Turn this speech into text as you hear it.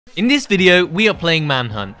In this video, we are playing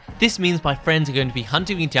Manhunt. This means my friends are going to be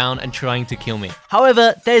hunting me down and trying to kill me.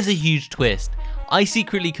 However, there's a huge twist. I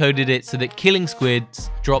secretly coded it so that killing squids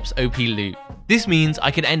drops OP loot. This means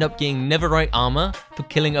I could end up getting Neverite armor for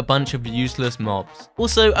killing a bunch of useless mobs.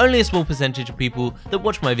 Also, only a small percentage of people that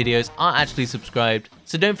watch my videos are actually subscribed,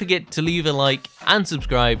 so don't forget to leave a like and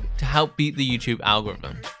subscribe to help beat the YouTube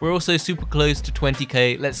algorithm. We're also super close to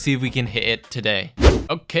 20k, let's see if we can hit it today.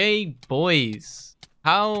 Okay, boys.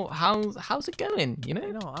 How's it going? You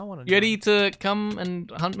know, I want to. You ready to come and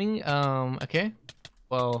hunt me? Okay.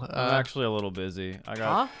 Well, I'm actually a little busy. I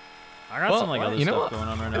got some like other stuff going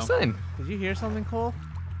on right now. It's fine. Did you hear something, Cole?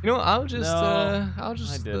 You know what? I'll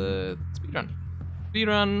just didn't. speedrun.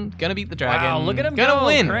 Speedrun. Gonna beat the dragon. Wow, look at him gonna go.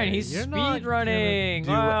 win. Karan, he's speedrunning.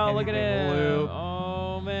 Wow, look at him.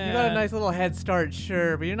 Oh man. You got a nice little head start,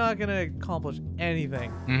 sure, but you're not gonna accomplish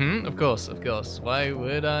anything. Of course. Why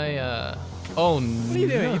would I? Oh no. What are you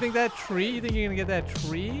doing? You think that tree? You think you're gonna get that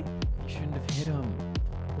tree? You shouldn't have hit him.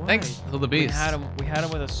 Why? Thanks for the beast. We had him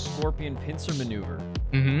with a scorpion pincer maneuver.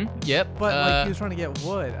 Yep. But like he was trying to get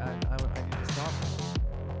wood. I need to stop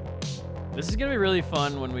him. This is gonna be really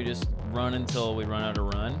fun when we just run until we run out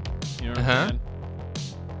of run. You know what I'm saying?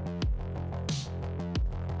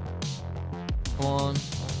 Come on.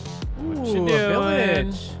 What Ooh, you a doing?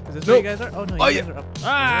 village. Is this where you guys are? Oh no, you guys are up.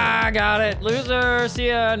 Ah, got it. Loser. See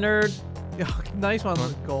ya, nerd. Nice one,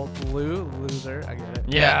 gold blue loser. I get it.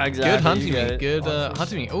 Yeah, exactly. Good hunting me. me. Good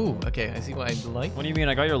hunting me. Oh, okay. I see what I like. What do you mean?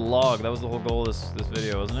 I got your log. That was the whole goal of this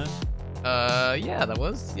video, wasn't it? Yeah, that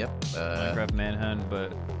was. Yep. Minecraft Manhunt,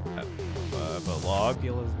 but log.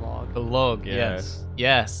 Steal his log. The log. Yeah.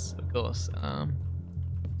 Yes, of course.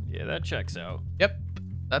 Yeah, that checks out. Yep.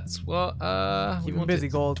 That's what Keep him busy,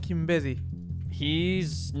 gold. Keep him busy.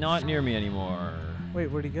 He's not near me anymore. Wait,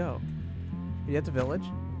 where'd he go? Are you at the village?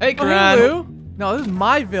 Hey, Oh, Karan. hey, Lou. No, this is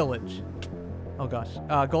my village. Oh gosh.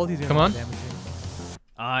 Gold, he's doing Come on. damage.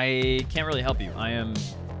 I can't really help you. I am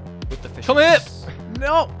with the fish. Come here.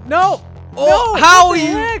 No. Oh, No, how what are the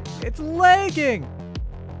you? heck? It's lagging.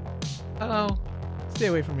 Hello. Stay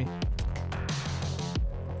away from me.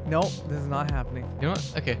 Nope, this is not happening. You know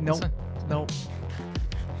what? Okay. Nope. that's fine. Nope.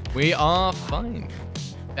 We are fine.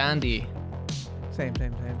 Dandy. Same.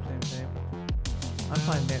 I'm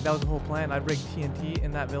fine, man. That was the whole plan. I'd rig TNT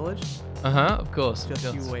in that village. Of course. Just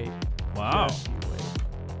of course. you wait. Wow. Just you wait.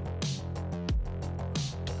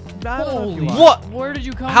 I don't know if you are. What? Where did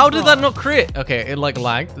you come How from? did that not crit? Okay, it like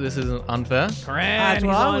lagged. This isn't unfair. Karan, That's he's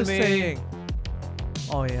what I on was me. saying.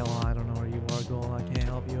 Oh yeah, well I don't know where you are, Gold. I can't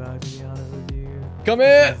help you out, to be honest with you. Come It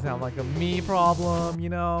here. doesn't sound like a me problem, you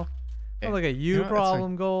know. Sounds like a you know what? That's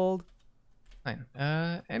problem, Gold. Fine.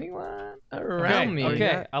 Anyone around me?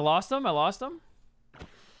 Okay, I lost him.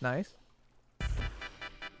 Nice.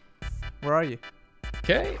 Where are you?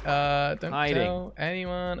 Okay. Don't Hiding. tell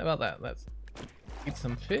anyone about that. Let's eat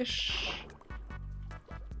some fish.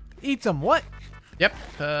 Eat some what? Yep.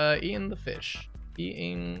 Eating the fish.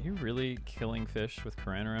 Eating. Are you really killing fish with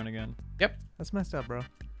Karan around again? Yep. That's messed up, bro.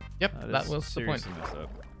 Yep. That is was the point. seriously messed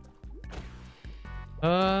up.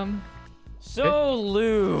 Um. So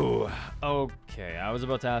Lou, okay, I was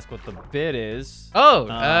about to ask what the bid is. Oh.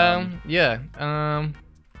 Yeah.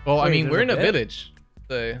 Well, I Wait, mean, there's we're a in a bit? village,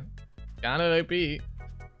 so kind of OP.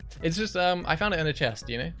 It's just I found it in a chest,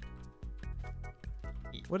 you know.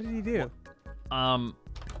 What did he do? I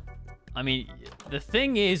mean, the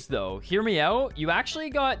thing is though, hear me out. You actually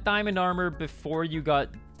got diamond armor before you got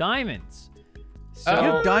diamonds. So You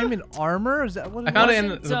have diamond armor? Is that what I found it in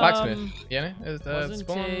wasn't, the blacksmith. You know, it wasn't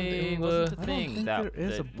spawned in wasn't the. the I don't thing think that there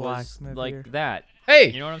is a that blacksmith was like here. that.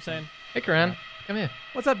 Hey. You know what I'm saying? Hey, Karan. Come here.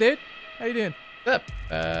 What's up, dude? How you doing? What's up?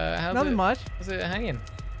 How's Nothing it? much. How's it hanging?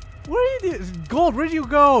 What are you doing? Gold, where'd you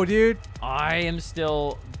go, dude? I am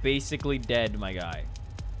still basically dead, my guy.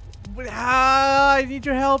 I need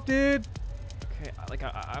your help, dude. Okay, like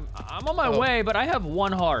I'm on my way, but I have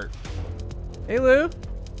one heart. Hey, Lou.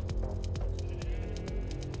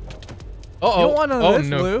 Uh-oh. You don't want none of this,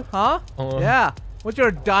 no. Lou, huh? Oh. Yeah. What's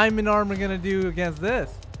your diamond armor gonna do against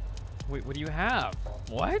this? Wait, what do you have?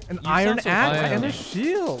 What? An You iron sound so axe violent. and a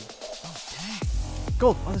shield. Oh, dang.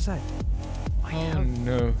 Gold, other side. I Oh have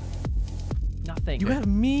no. nothing. You have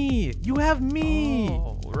me. You have me.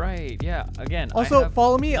 Oh, right. Yeah. Again. I Also, have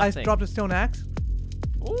follow me. nothing. I dropped a stone axe.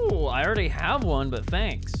 Ooh, I already have one, but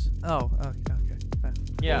thanks. Oh, okay.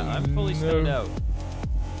 Yeah, I'm fully stoned out.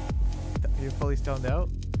 You're fully stoned out?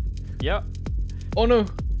 Yep. Oh no.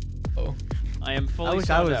 Oh. I am fully I wish I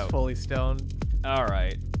stoned was out. fully stoned. All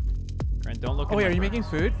right. Grant, don't look at Oh, wait, my are you furnace. making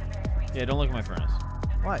food? Yeah, don't look at my furnace.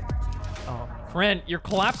 What? Oh. Grant, you're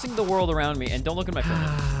collapsing the world around me, and don't look at my furnace.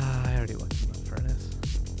 I already looked at the furnace.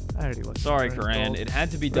 I already looked. Sorry, for Karan. gold. It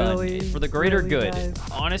had to be done. Really? It's for the greater Really, good. guys?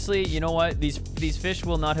 Honestly, you know what? These fish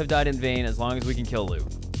will not have died in vain as long as we can kill Lou.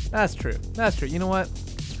 That's true. That's true. You know what?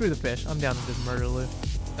 Screw the fish. I'm down to just murder Lou.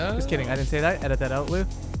 Just kidding. I didn't say that. Edit that out, Lou.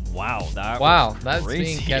 Wow, That's crazy.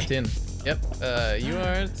 being kept in. Yep. You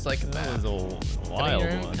are a psychopath. That was a Cutting wild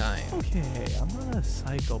your own one. kind. Okay, I'm not a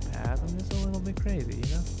psychopath. I'm just a little bit crazy,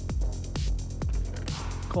 you know?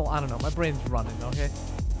 Cole, I don't know. My brain's running, okay?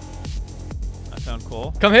 That sounds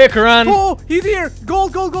cool. Come here, Karan. Oh, he's here!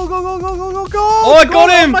 Gold, gold, gold, gold, gold, gold, gold, gold, gold! Oh, I got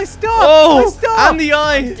Gold! him! My stuff! Oh, my stuff! and the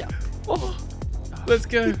eye. Oh, let's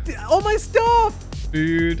go. Oh, my stuff!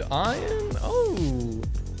 Food, iron. Oh.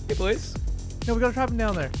 Hey, boys. No, we gotta trap him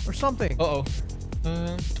down there. Or something. Uh-oh.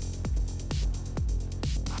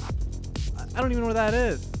 I don't even know where that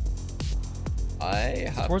is. I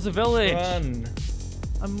have Towards the village. run.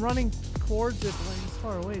 I'm running towards it, but like, it's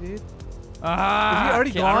far away, dude. Ah, Is he already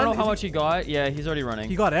okay, I don't gone? know Is how he- much he got. Yeah, he's already running.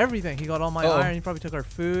 He got everything. He got all my Uh-oh. iron. He probably took our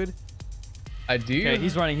food. I do. Okay,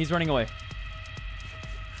 he's running. He's running away.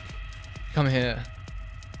 Come here.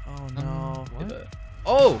 Oh, no. Give What? it-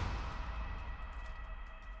 Oh.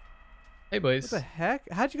 Hey, What boys. the heck?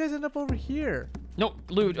 How'd you guys end up over here? No,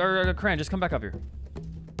 Lou or Karan, just come back up here.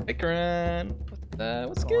 Hey, Karan. What's I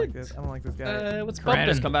don't good? like this. I don't like this guy. What's Karan,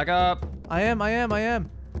 just bumping? come back up. I am.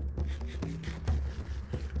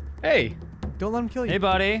 Hey. Don't let him kill you. Hey,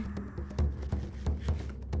 buddy.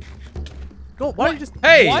 Go. Why are you just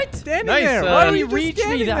Hey. What? standing Nice, there? uh, Why How are did you he just reach me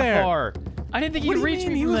standing that there? far? I didn't think What he'd do you reach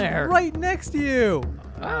mean? me He from was there. right next to you.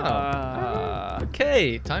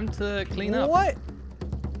 Okay, time to clean up. What?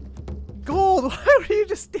 Gold, why were you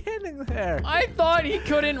just standing there? I thought he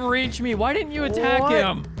couldn't reach me. Why didn't you attack What?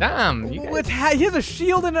 him? Damn, you guys. He has a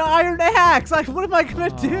shield and an iron axe. Like, what am I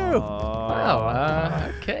gonna do?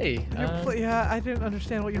 Wow. Okay. Yeah, I didn't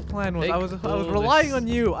understand what your plan was. Big I was bullets. relying on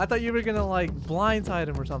you. I thought you were gonna like blindside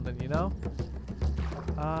him or something, you know?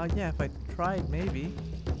 Yeah, if I tried, maybe.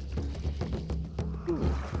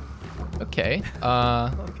 Okay.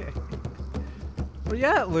 Okay. Where you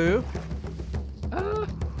at, Lou?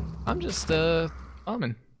 I'm just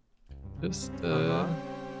farming. Just you know.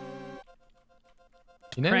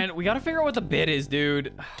 Karan, we gotta figure out what the bid is,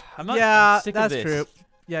 dude. I'm not Yeah, sick that's of this. true.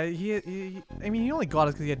 Yeah, I mean, he only got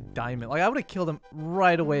us because he had diamond. Like, I would have killed him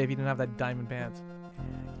right away if he didn't have that diamond pants.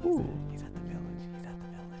 Ooh. He's at the village. He's at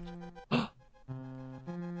the village.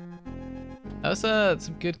 That was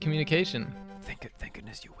some good communication. Thank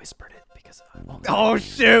goodness you whispered it because Oh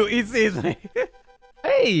shoot! He sees me.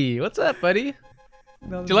 Hey, what's up, buddy?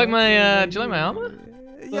 Do you like my armor?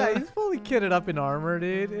 Yeah, he's fully kitted up in armor,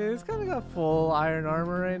 dude. He's kind of got full iron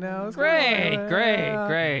armor right now. It's Great, kinda,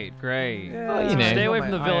 great. Yeah, Oh, you know. Stay away got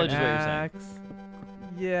from the my village, iron is what you're saying. axe.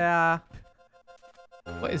 Yeah.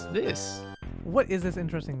 What is this? What is this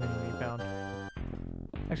interesting thing that you found?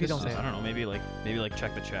 Actually, don't say I it. don't know. Maybe like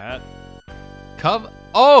check the chat.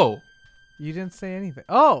 Oh! You didn't say anything.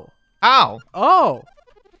 Oh! Ow! Oh!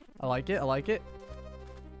 I like it. I like it.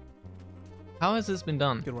 How has this been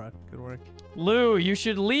done? Good work. Good work. Lou, you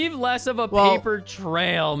should leave less of a Well- paper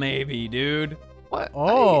trail, maybe, dude. What?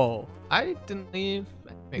 Oh! I didn't leave.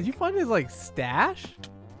 Did you find his, like, stash?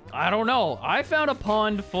 I don't know. I found a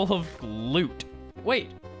pond full of loot. Wait.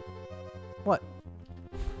 What?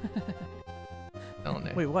 Oh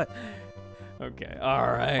no. Wait, what? Okay. All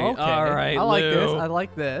right. Okay. All right, I like Lou. this. I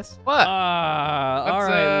like this. What? All What's,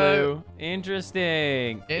 right, Lou.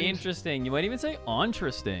 Interesting. in- Interesting. You might even say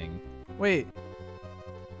interesting. Wait.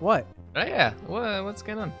 What? Oh, yeah. What's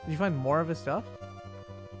going on? Did you find more of his stuff?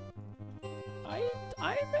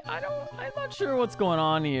 I'm not sure what's going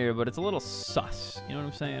on here, but it's a little sus. You know what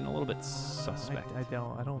I'm saying? A little bit suspect. I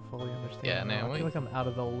don't fully understand. Yeah, no, I feel like I'm out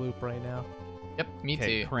of the loop right now. Yep, me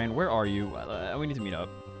Okay, too. Karan, where are you? We need to meet up.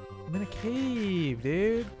 I'm in a cave,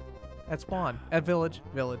 dude. At spawn. At village.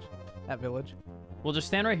 Village. At village. We'll just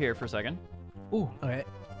stand right here for a second. Ooh. Okay.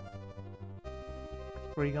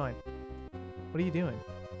 Where are you going? What are you doing?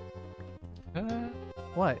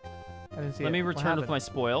 What? I didn't see it. Let me What return with happened? my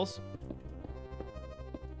spoils.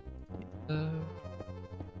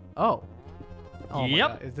 Oh. Oh Yep.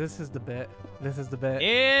 my God. This is the bit. This is the bit.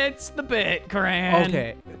 It's the bit, Karan.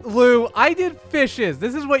 Okay. Lou, I did fishes.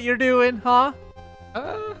 This is what you're doing, huh?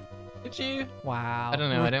 Did you? Wow. I don't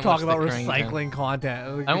know, We're I don't talking watch about the Karangitan. recycling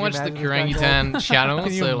content. I watched the Karangitan channel,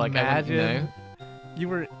 Can you so like I imagine? don't know. You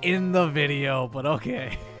were in the video, but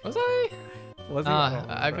okay. Was I? Was he? don't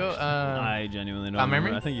I remember. got. I genuinely don't remember.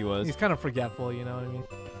 memory? I think he was. He's kind of forgetful, you know what I mean?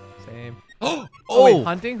 Same. Oh! Oh, wait,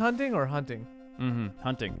 hunting or hunting? Mm-hmm.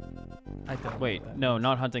 Hunting. I don't. Wait, know that. no,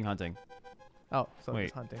 not hunting. Oh, so Wait.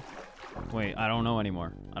 it's hunting. Wait, I don't know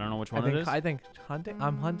anymore. I don't know which one it is. I think hunting.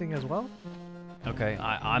 I'm hunting as well. Okay,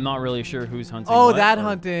 I'm not really sure who's hunting. Oh, what, that or-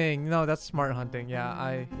 hunting. No, that's smart hunting.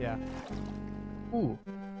 Yeah, yeah. Ooh.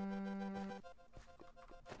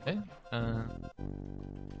 Okay.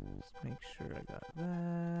 Just make sure I got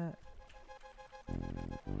that.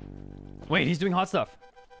 Wait, he's doing hot stuff.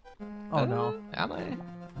 Oh no. Am I?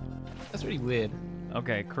 That's really weird.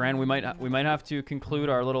 Okay, Karan, we might have to conclude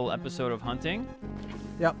our little episode of hunting.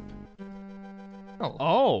 Yep.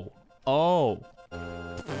 Oh. Oh.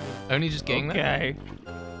 Only just getting there? Okay.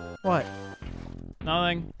 What?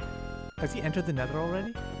 Nothing. Has he entered the nether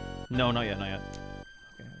already? No, not yet, not yet.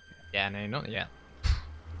 Okay. Yeah, no, not yet.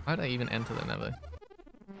 Why would I even enter the nether?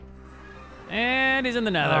 And he's in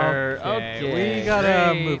the nether. Okay. We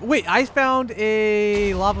gotta great. move. Wait, I found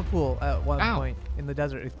a lava pool at one Ow. point in the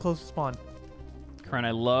desert. It's close to spawn. Karan,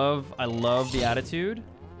 I love the attitude.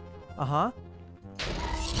 Uh-huh.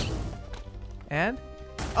 And?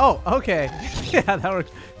 Oh, okay. Yeah, that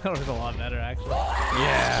was a lot better actually.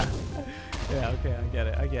 Yeah. Yeah, okay, I get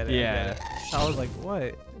it. I get it. Yeah. I was like,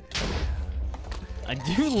 what? I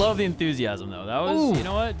do love the enthusiasm though. That was, Ooh. you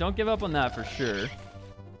know what? Don't give up on that for sure.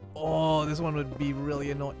 Oh, this one would be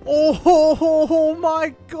really annoying. Oh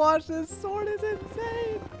my gosh, this sword is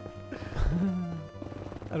insane.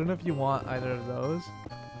 I don't know if you want either of those.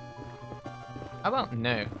 How about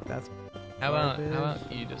no? That's How about garbage.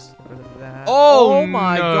 you just... Get rid of that. Oh,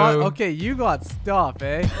 my no. god. Okay, you got stuff,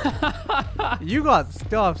 eh? You got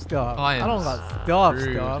stuff. I am don't got stuff.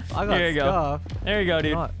 screwed. I got Here you go. stuff. There you go,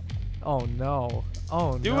 dude. Not- Oh no.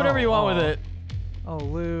 Oh no. Do whatever you want with it. Oh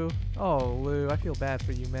Lou. Oh Lou. I feel bad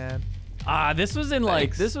for you, man. This was in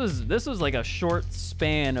like Thanks. this was like a short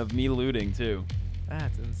span of me looting too.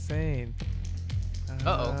 That's insane.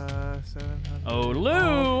 Uh-oh. 700. Oh,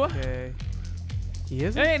 Lou. Okay. He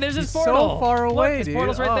isn't. Hey, there's his He's portal. so far Look, away, his dude.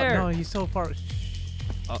 portal's right Oh, there. No, he's so far.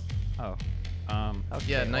 Oh. Okay,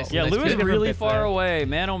 Yeah, nice. Yeah, nice Lou is bit. really bits far there. away.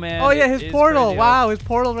 Man, oh man. Oh yeah, it his is portal. crazy. Wow, his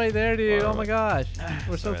portal's right there, dude. Far Oh my away. gosh.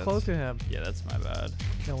 We're so Sorry, close to him. Yeah, that's my bad.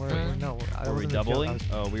 No, we're no. I Were we wasn't gonna kill- doubling? I was-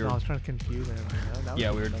 Oh, we No, I were. was trying to confuse him. You know? Now Yeah,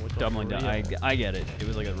 he we were doesn't know which one's doubling down. real. I get it. It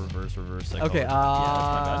was like a reverse psychology. Okay.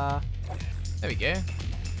 Yeah, There we go.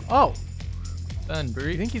 Oh, Burn, you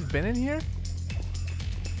brute. think he's been in here?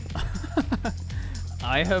 that's my bad.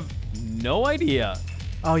 I have no idea.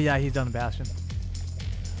 Oh yeah, he's done a bastion.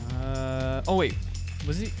 Oh wait,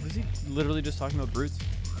 was he literally just talking about brutes?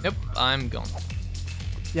 Nope, I'm gone.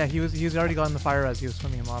 Yeah, he was already gone in the fire as he was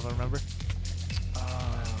swimming in lava. Remember?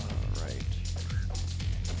 Right.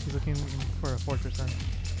 He's looking for a fortress then.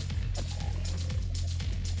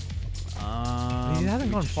 He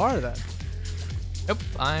hasn't gone far then. Nope,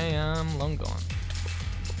 I am long gone.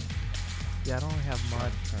 Yeah, I don't really have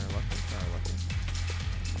much.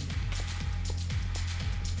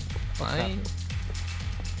 Bye.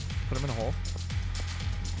 Put him in a hole.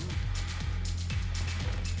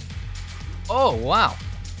 Oh, wow.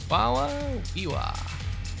 Wow, Iwa.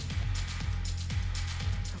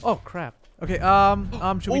 Oh crap. Okay.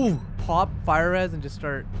 Should we pop fire res and just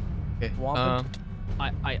start Okay. Wamping?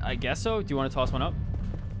 I guess so. Do you want to toss one up?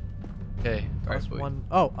 Okay. Plus Alright, one.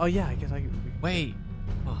 Oh yeah. I guess I. Wait.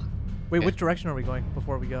 Wait, okay. which direction are we going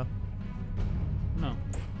before we go? No.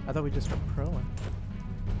 I thought we just start proing.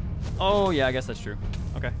 Oh yeah, I guess that's true.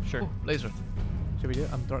 Okay, sure. Oh, laser. Should we do it?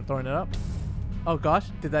 I'm throwing it up. Oh gosh,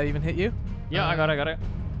 did that even hit you? Yeah, I got it.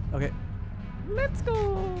 Okay. Let's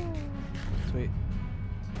go. Sweet.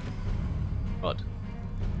 God.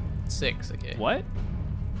 6, okay. What?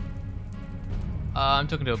 I'm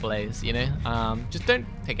talking to a Blaze, you know? Just don't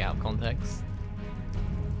take it out of context.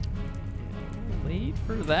 Late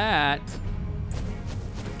for that.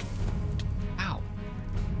 Ow.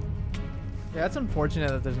 Yeah, it's unfortunate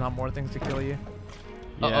that there's not more things to kill you.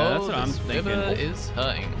 Yeah, that's what I'm this thinking. river is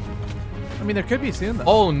hurting. I mean, there could be soon though.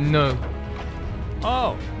 Oh, no.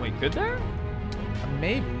 Oh, wait, could there?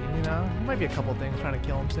 Maybe, you know, there might be a couple things trying to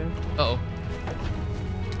kill him soon. Uh-oh.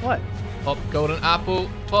 What? Pop golden apple.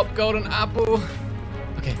 Pop golden apple.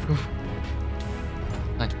 Okay. Oof.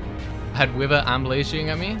 Fine. I had Wither and Blaze shooting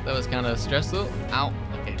at me. That was kind of stressful. Ow.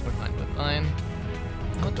 Okay, we're fine. We're fine.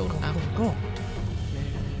 Oh, golden apple. Go.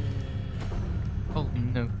 Oh,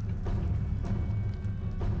 no.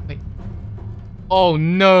 Wait. Oh,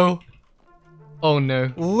 no. Oh,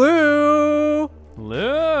 no. Lou!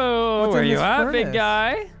 Lou, What's where in you this at, big furnace?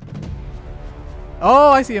 guy? Oh,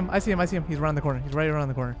 I see him. I see him. He's around the corner. He's right around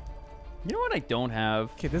the corner. You know what I don't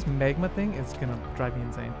have? Okay, this magma thing is gonna drive me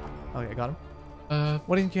insane. Okay, I got him.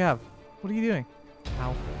 What didn't you have? What are you doing?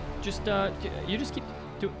 Ow. Just you just keep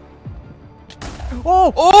do.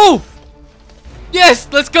 Oh! Oh! Yes,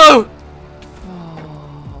 let's go!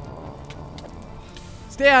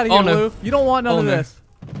 Stay out of Oh, here, no. Lou. You don't want none Oh, of no. this.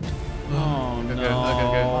 Oh no.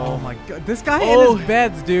 God, this guy Oh. and his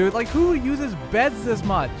beds, dude. Like, who uses beds this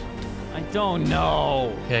much? I don't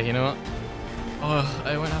know. Okay, you know what? Oh,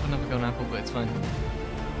 I won't have another golden apple, but it's fine.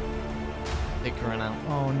 Take Karan out.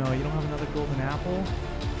 Oh no, you don't have another golden apple?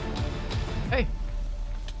 Hey.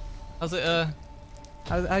 How's it,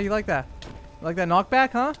 How you like that? You like that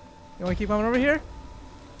knockback, huh? You want to keep coming over here?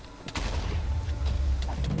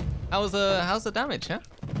 how's the damage, huh?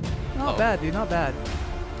 Not bad, dude. Not bad.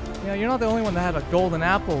 You know, you're not the only one that had a golden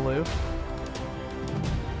apple, Lou.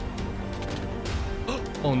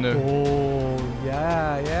 Oh no. Oh,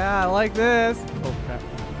 yeah, I like this. Oh, crap.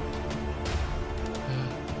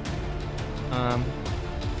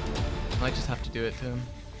 I just have to do it to him.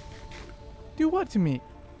 Do what to me?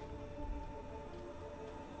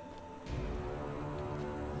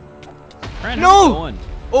 Karan, No! how's it going?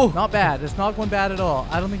 Oh! Not bad. It's not going bad at all.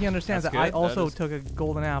 I don't think he understands That's that I good. That also is- took a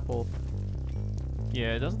golden apple.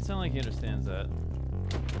 Yeah, it doesn't sound like he understands that.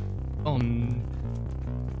 Oh,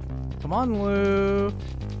 Come on, Lou.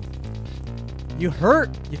 You hurt.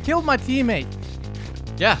 You killed my teammate.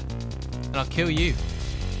 yeah. And I'll kill you.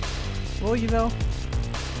 Well, you know,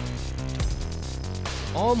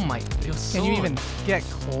 Oh my, your sword. can you even get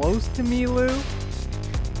close to me, Lou?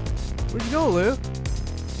 Where'd you go, Lou?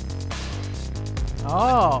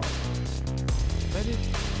 Oh. Where did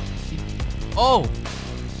he... Oh!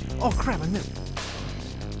 Oh, crap, I missed.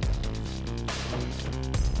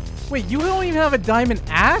 Wait, you don't even have a diamond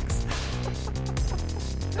axe?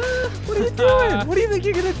 What are you doing? What do you think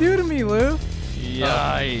you're gonna do to me, Lou?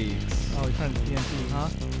 Yikes. Oh, he's trying to TNT, huh?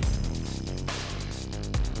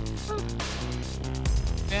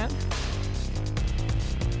 Man?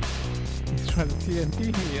 He's trying to TNT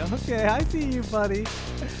me. Okay, I see you, buddy.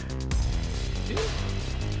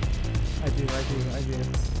 I do.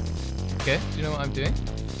 Okay, do you know what I'm doing?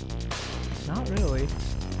 Not really.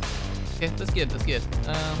 Okay, that's good.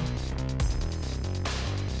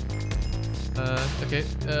 Okay,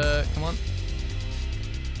 come on.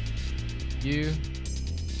 You.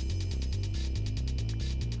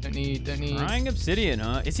 Don't need. Crying obsidian,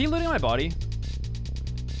 huh? Is he looting my body?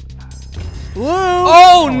 Lou!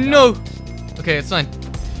 Oh, no! Okay, it's fine.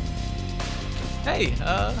 Hey,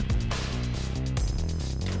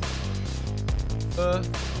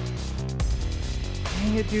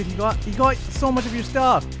 Dang it, dude. He got so much of your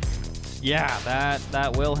stuff. Yeah,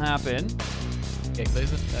 that will happen. okay,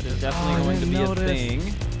 close it. That is Oh, definitely I going to didn't be notice. a thing.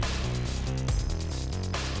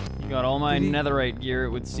 You got all my Did he- netherite gear, it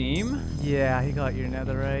would seem. Yeah, he got your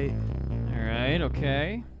netherite. All right,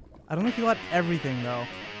 okay. I don't know if he got everything, though.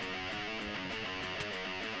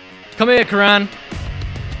 Come here, Karan.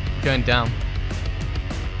 Going down.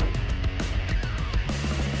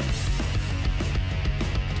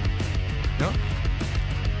 No?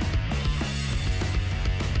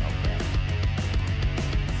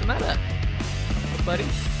 What's the matter? Oh, buddy?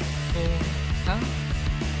 Oh, huh?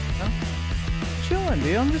 Chilling,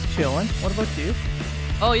 dude. I'm just chilling. What about you?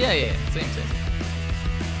 Oh, yeah. Same.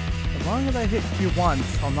 As long as I hit you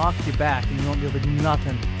once, I'll knock you back and you won't be able to do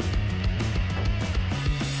nothing.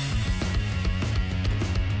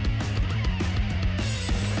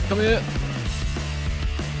 Come here.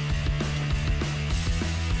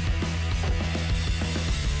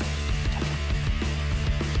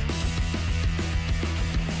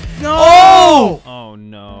 No! Oh! Oh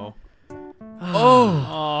no. Oh!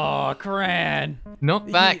 Oh, Karan. Knock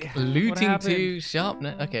back, Yeah, looting happened? to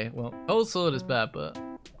sharpness. Okay, well, cold sword is bad, but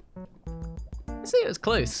I see it was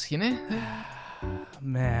close, you know?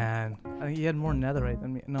 Man, I think he had more netherite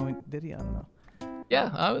than me. No, did he? I don't know.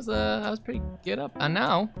 Yeah, I was pretty good up, and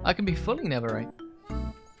now I can be fully netherite.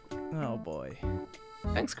 Oh boy.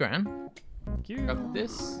 Thanks, Gran. Thank you. Grab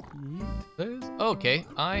this, Yeet. those. Okay,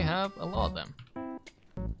 I have a lot of them.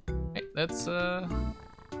 Hey, let's Is there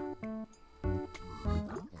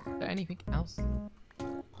anything else?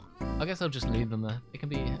 I guess I'll just leave them there. They can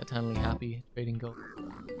be eternally happy trading gold.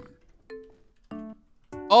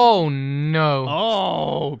 Oh no!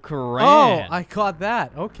 Oh, Karan. Oh, I caught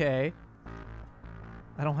that. Okay.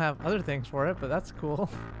 I don't have other things for it, but that's cool.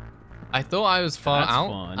 I thought I was far That's out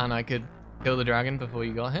fun. and I could kill the dragon before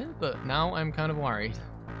you got here, but now I'm kind of worried.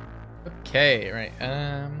 Okay, right.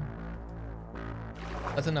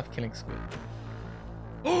 That's enough killing squid.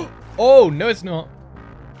 Oh no, it's not.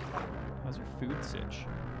 How's your food sitch?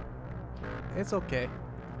 It's okay.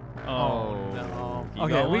 Oh, no. You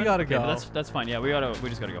Okay, got we one? gotta Okay, go. but that's fine. Yeah, we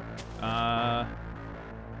just gotta go.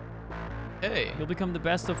 Hey, You'll become the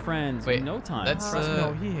best of friends Wait, in no time. that's, Trust me,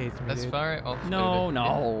 no, he hates me, that's dude. far off.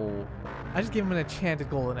 no. I just gave him an enchanted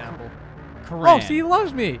golden apple. Karan. Oh, see, he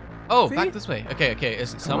loves me. Oh, See? back this way. Okay.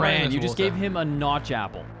 It's somewhere in Karan, this you just water. gave him a notch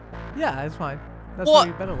apple. Yeah, it's fine. That's What? why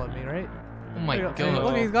you better love me, right? Oh my Look, god.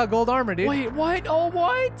 look, he's got gold armor, dude. Wait, what? Oh,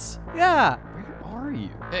 what? Yeah. Where are you?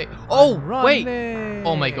 Hey. Oh, I'm wait. running.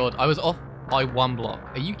 Oh my god. I was off by 1 block.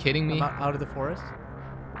 Are you kidding me? I'm out of the forest.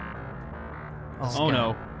 Oh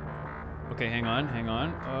no. Okay, hang on.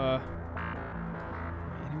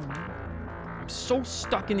 I'm so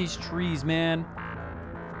stuck in these trees, man.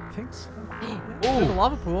 I think so. Oh. There's a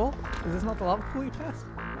lava pool. Is this not the lava pool you passed?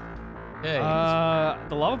 Hey.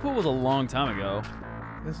 The lava pool was a long time ago.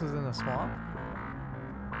 This was in a swamp.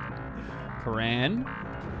 Karan.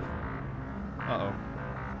 Uh-oh.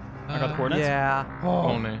 I got the coordinates? Yeah.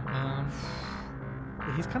 Oh no.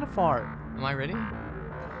 He's kind of far. Am I ready?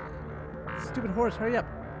 Stupid horse, hurry up.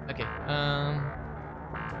 Okay.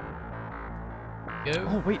 Go.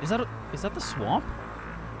 Oh, wait, is that the swamp?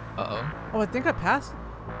 Uh-oh. Oh, I think I passed.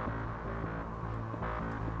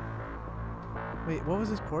 Wait, what was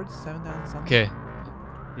his chord? 7,000 something? Okay.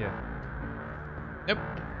 Yeah. Yep.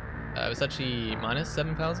 It was actually minus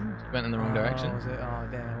 7,000. Went in the wrong direction. Was it? Oh,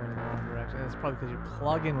 damn, I went in the wrong direction. It's probably because your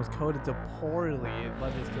plugin was coded so poorly. It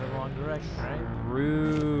led us to the wrong direction, right?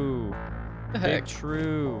 True. The Big heck?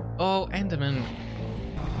 true. Oh, Enderman.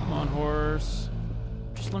 Come on, horse.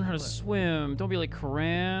 Just learn how to swim. Don't be like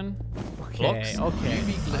Karan. Okay, Blocks. okay.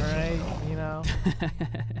 Alright, you know.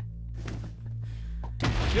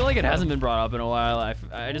 I feel like it hasn't been brought up in a while.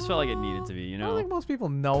 I just felt like it needed to be, you I don't know? think most people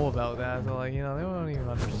know about that. So, like, you know, they don't even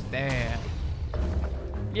understand.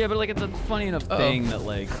 Yeah, but like it's a funny enough Uh-oh. thing that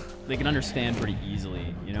like they can understand pretty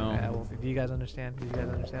easily, you know? Yeah, well, do you guys understand? Do you guys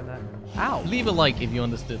understand that? Ow! Leave a like if you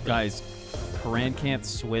understood that. Guys, Karan can't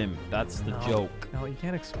swim. That's the joke. No, you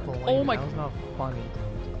can't explain. Oh my- That was not funny.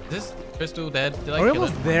 Is this crystal dead? Did I Are we kill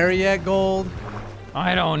almost it? there yet, Gold?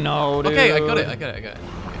 I don't know, dude. Okay, I got it. Okay.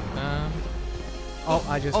 Oh,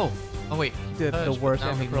 I just Oh wait. did the Purge, worst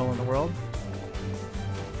now Ender we Pearl know. in the world.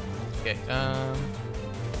 Okay. That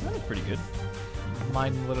was pretty good.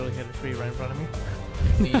 Mine literally hit a tree right in front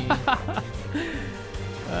of me.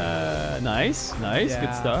 Nice. Good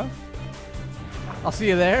Yeah. stuff. I'll see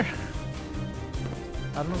you there.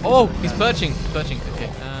 I don't know. if Oh, did he's that. perching. Okay.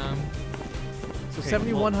 So Okay,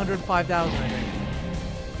 7,100, 5,000, I think.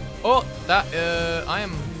 Oh, that I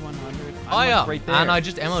am 100. high up, right there. and I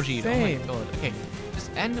just MLG'd. Same. Oh my god. Okay.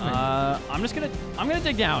 Just Enderman. I'm gonna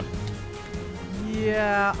dig down.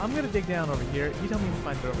 Yeah, I'm gonna dig down over here. You tell me to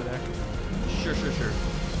find it over there. Sure.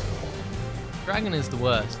 Dragon is the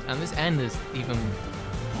worst, and this end is even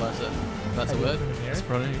worse. That's a Have you word. been here? It's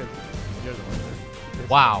probably. Because you're the one that-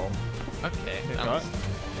 Wow. Okay. Okay, that got was-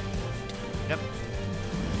 Yep.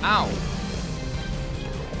 Ow.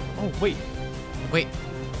 Oh wait, Wait.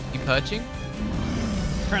 You perching?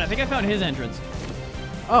 Karan, I think I found his entrance.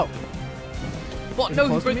 Oh, What? Is No, it he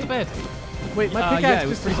close to broke me? the bed. wait, my yeah, pickaxe it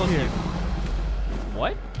was just pretty close to you. disappeared.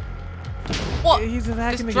 What? What? He's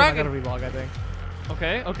attacking This again. I dragon. gotta relog, I think.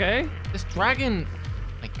 Okay. This dragon.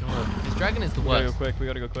 My god. This dragon is the We gotta go worst. quick. We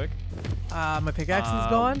gotta go quick. My pickaxe is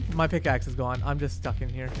gone. My pickaxe is gone. I'm just stuck in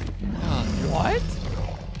here. What?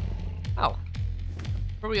 Ow.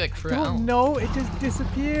 Probably like threw it out. Don't know. It just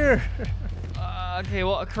disappeared. Okay.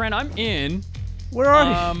 Well, Karan, I'm in. Where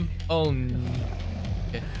are you? Oh no.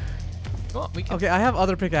 Okay. Come on, we can. Okay, I have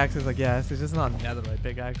other pickaxes, I guess. It's just not netherite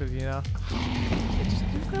pickaxes, you know. Just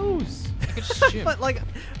use those. I could shoot. But like,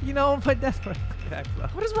 you know, my netherite pickaxe though.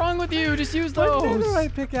 What is wrong with you? Just use My those.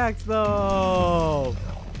 netherite pickaxe though.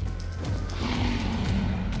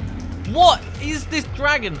 What is this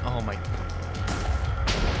dragon? Oh my.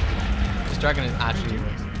 This dragon is actually the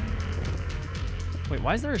worst. Wait,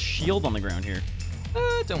 why is there a shield on the ground here?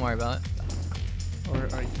 Don't worry about it. Or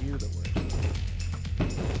are you the worst?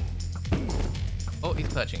 Oh, he's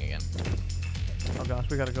perching again. Oh gosh,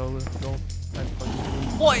 we gotta go, Lou. Go.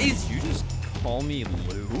 What is? Did you just call me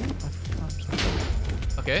Lou?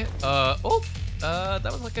 Okay. That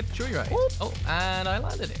was like a tree right. Oh, and I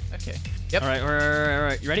landed it. Okay. Yep. All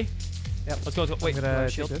right. You ready? Yep. Let's go. Wait, I'm gonna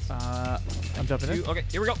shield. take this. Uh, I'm jumping in. okay,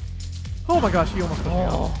 here we go. Oh my gosh, he almost pushed me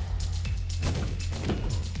off.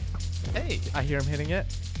 Hey. I hear him hitting it.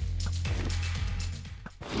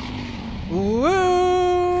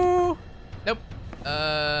 Woo! Nope.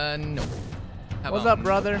 No. How What's about up,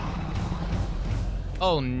 brother?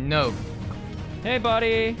 Oh no. Hey,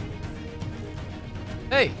 buddy.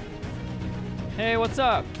 Hey. Hey, what's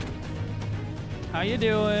up? How you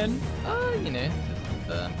doing? You know,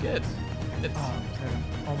 good. It's Oh,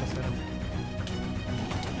 almost hit him.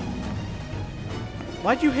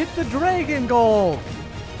 Why'd you hit the dragon goal?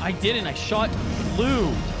 I didn't. I shot Lou.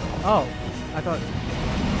 Oh, I thought.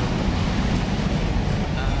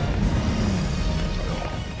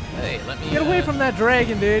 Hey, let me Get away from that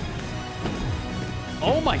dragon, dude.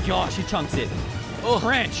 Oh my gosh, he chunks it. Oh.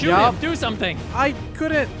 Karan, shoot Yup. him. Do something. I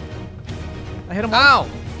couldn't. I hit him. Ow!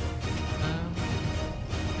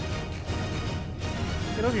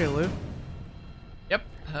 Get over here, Lou. Yep.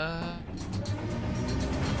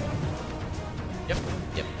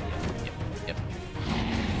 Yep.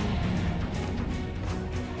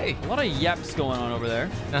 Hey. A lot of yeps going on over there.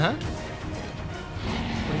 Uh-huh.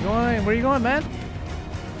 Where you going? Where you going, man?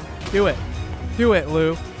 Do it. Do it,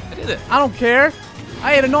 Lou. I did it. I don't care.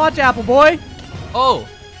 I ate a notch apple, boy. Oh.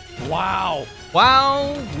 Wow.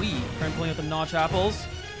 Wow. Karan pulling out the notch apples.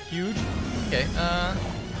 Huge. Okay.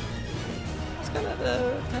 It's kind of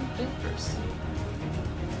dangerous.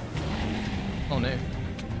 Oh no.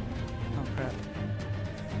 Oh crap.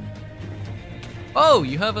 Oh,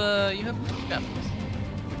 you have apples.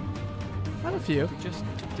 I have a few.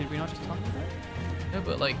 Did we not just talk about that? No,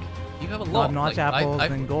 but like you have a Lot lot. of notch like, apples I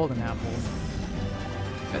and golden apples.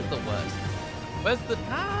 That's the worst. Where's the?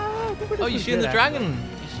 Ah, I think we're Oh, doing you're shooting good, the dragon.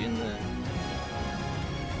 actually. You're shooting the.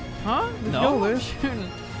 Huh? Let's No. go, Lou. I'm shooting.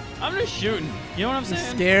 I'm just shooting. You know what I'm You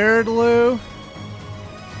saying? scared, Lou?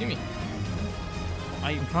 See me,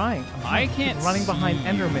 I'm trying. I can't I'm running behind see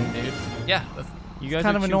Enderman. dude. Yeah. That's, You guys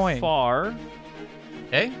kind are of too annoying. far.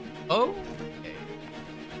 okay. Oh. Okay.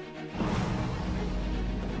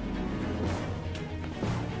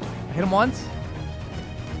 I hit him once.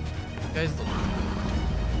 Guys.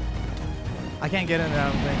 I can't get in there,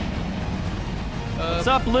 I don't think. What's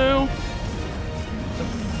up, Lou?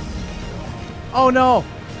 Oh no!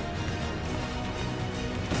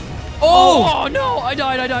 Oh no! I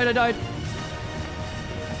died.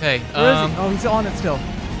 Okay. Where is he? Oh, he's on it still.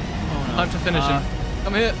 Oh, no. Time to finish him.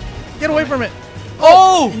 Come here. Get away from it!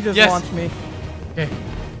 Oh! He just yes. launched me. Okay.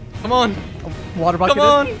 Come on. Water bucket. Come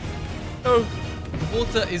on. Oh. The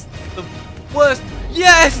water is the worst.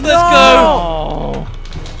 Yes. Let's No! go.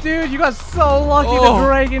 Dude, you got so lucky Oh. the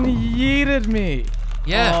dragon yeeted me.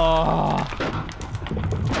 Yeah.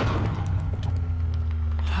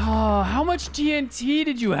 Oh, how much TNT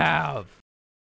did you have?